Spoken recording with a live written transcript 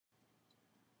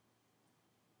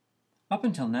Up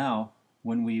until now,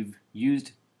 when we've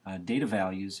used data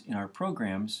values in our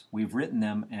programs, we've written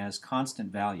them as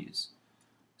constant values.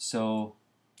 So,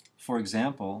 for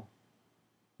example,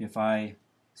 if I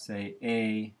say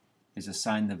A is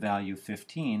assigned the value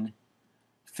 15,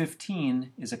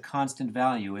 15 is a constant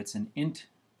value. It's an int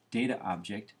data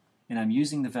object, and I'm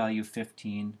using the value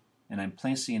 15 and I'm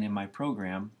placing it in my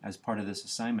program as part of this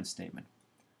assignment statement.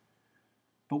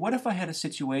 But what if I had a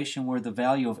situation where the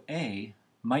value of A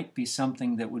might be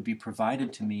something that would be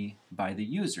provided to me by the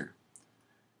user?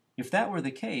 If that were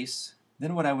the case,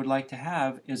 then what I would like to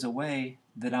have is a way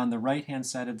that on the right-hand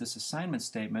side of this assignment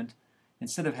statement,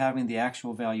 instead of having the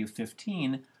actual value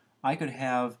 15, I could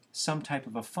have some type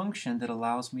of a function that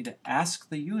allows me to ask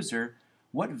the user,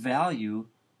 what value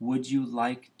would you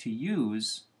like to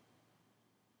use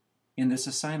in this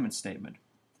assignment statement?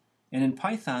 And in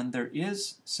Python, there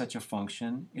is such a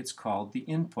function. It's called the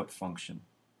input function.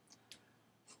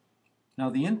 Now,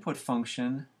 the input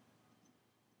function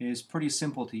is pretty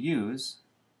simple to use.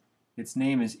 Its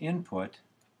name is input.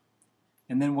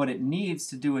 And then what it needs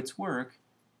to do its work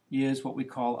is what we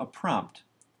call a prompt.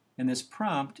 And this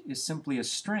prompt is simply a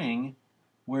string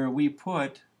where we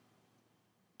put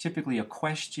typically a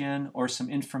question or some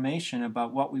information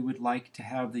about what we would like to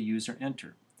have the user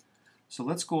enter. So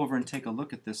let's go over and take a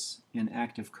look at this in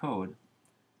active code.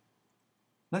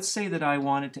 Let's say that I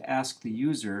wanted to ask the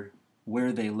user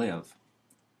where they live.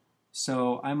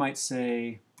 So I might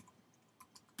say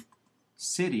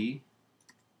city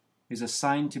is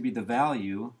assigned to be the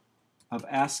value of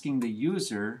asking the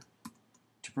user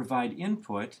to provide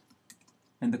input,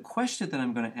 and the question that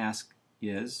I'm going to ask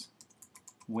is,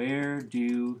 where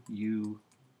do you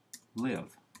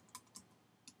live?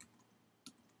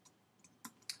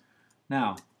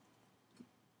 Now,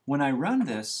 when I run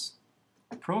this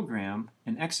program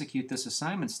and execute this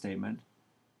assignment statement,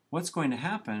 what's going to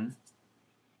happen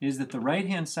is that the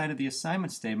right-hand side of the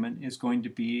assignment statement is going to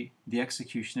be the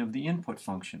execution of the input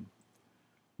function.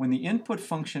 When the input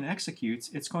function executes,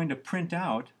 it's going to print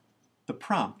out the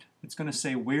prompt. It's going to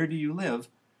say, where do you live?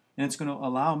 And it's going to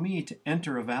allow me to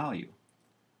enter a value.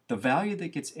 The value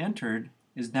that gets entered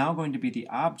is now going to be the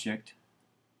object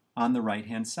on the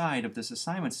right-hand side of this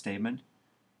assignment statement,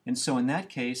 and so in that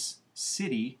case,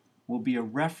 city will be a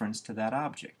reference to that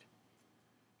object.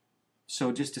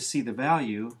 So just to see the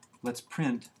value, let's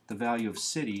print the value of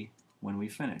city when we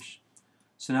finish.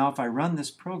 So now if I run this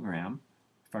program,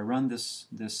 if I run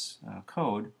this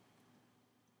code,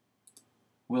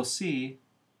 we'll see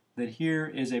that here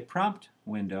is a prompt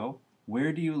window,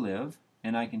 where do you live?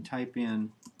 And I can type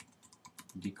in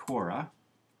Decorah,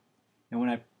 and when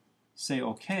I say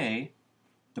OK,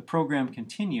 the program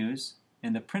continues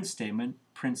and the print statement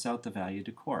prints out the value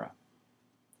Decorah.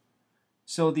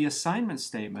 So the assignment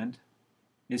statement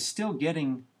is still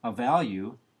getting a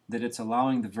value that it's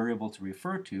allowing the variable to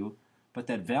refer to, but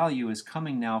that value is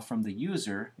coming now from the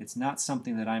user. It's not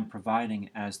something that I'm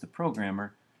providing as the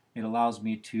programmer. It allows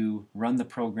me to run the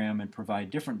program and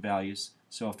provide different values.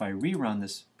 So if I rerun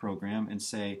this program and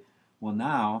say, well,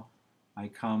 now I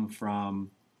come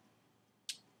from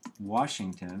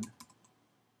Washington,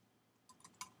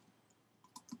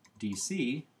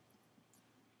 DC,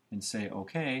 and say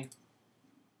OK,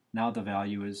 now the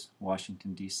value is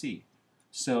Washington, DC.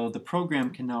 So the program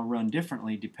can now run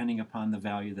differently depending upon the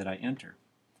value that I enter.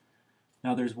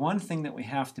 Now there's one thing that we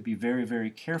have to be very, very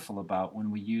careful about when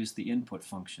we use the input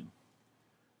function.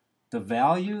 The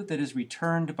value that is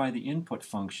returned by the input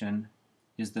function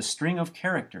is the string of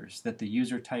characters that the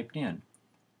user typed in.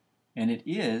 And it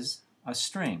is a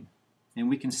string. And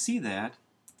we can see that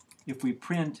if we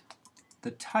print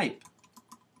the type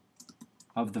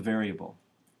of the variable.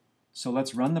 So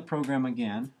let's run the program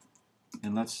again,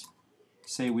 and let's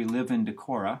say we live in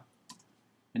Decorah.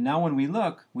 And now when we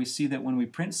look, we see that when we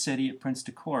print city, it prints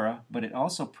Decorah, but it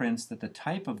also prints that the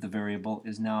type of the variable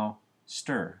is now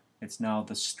stir. It's now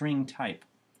the string type.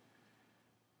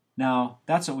 Now,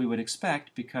 that's what we would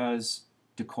expect because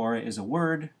Decorah is a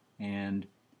word, and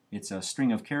it's a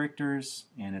string of characters,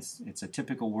 and it's a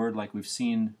typical word like we've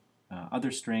seen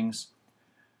other strings.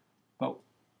 But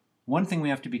one thing we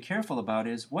have to be careful about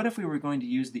is, what if we were going to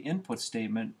use the input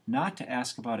statement not to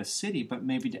ask about a city, but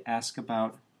maybe to ask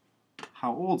about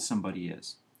how old somebody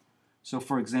is? So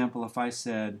for example, if I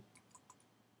said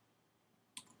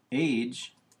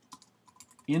age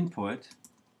input,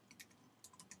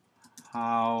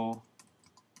 how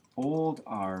old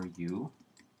are you?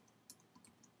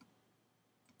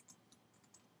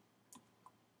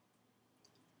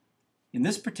 In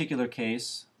this particular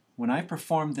case, when I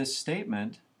perform this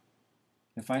statement,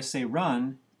 if I say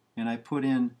run and I put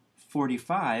in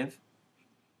 45,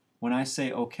 when I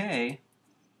say OK,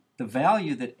 the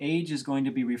value that age is going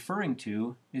to be referring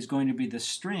to is going to be the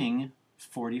string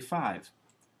 45.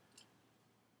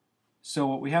 So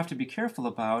what we have to be careful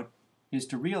about is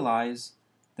to realize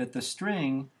that the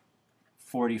string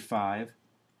 45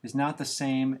 is not the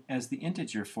same as the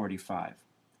integer 45.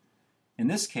 In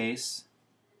this case,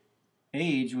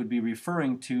 age would be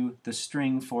referring to the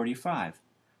string 45.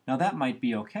 Now that might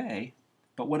be okay,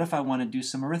 but what if I want to do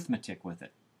some arithmetic with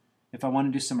it? If I want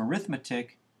to do some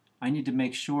arithmetic, I need to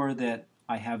make sure that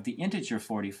I have the integer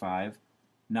 45,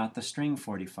 not the string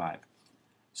 45.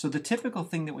 So the typical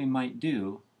thing that we might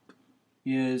do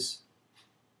is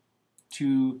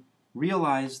to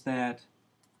realize that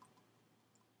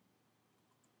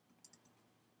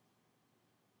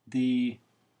the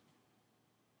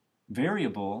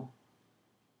variable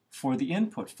for the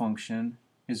input function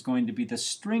is going to be the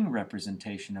string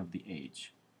representation of the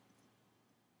age.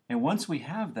 And once we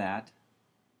have that,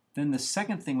 then the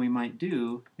second thing we might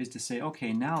do is to say,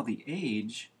 okay, now the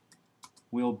age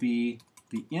will be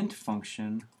the int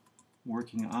function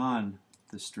working on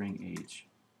the string age.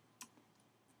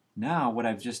 Now what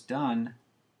I've just done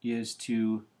is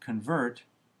to convert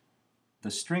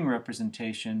the string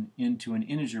representation into an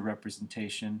integer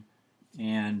representation,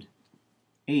 and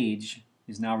age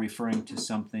is now referring to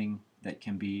something that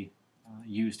can be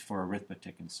used for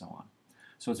arithmetic and so on.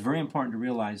 So it's very important to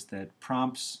realize that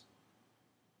prompts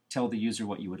tell the user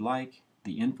what you would like.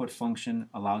 The input function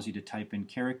allows you to type in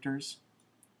characters,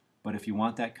 but if you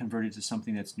want that converted to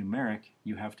something that's numeric,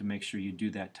 you have to make sure you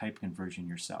do that type conversion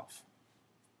yourself.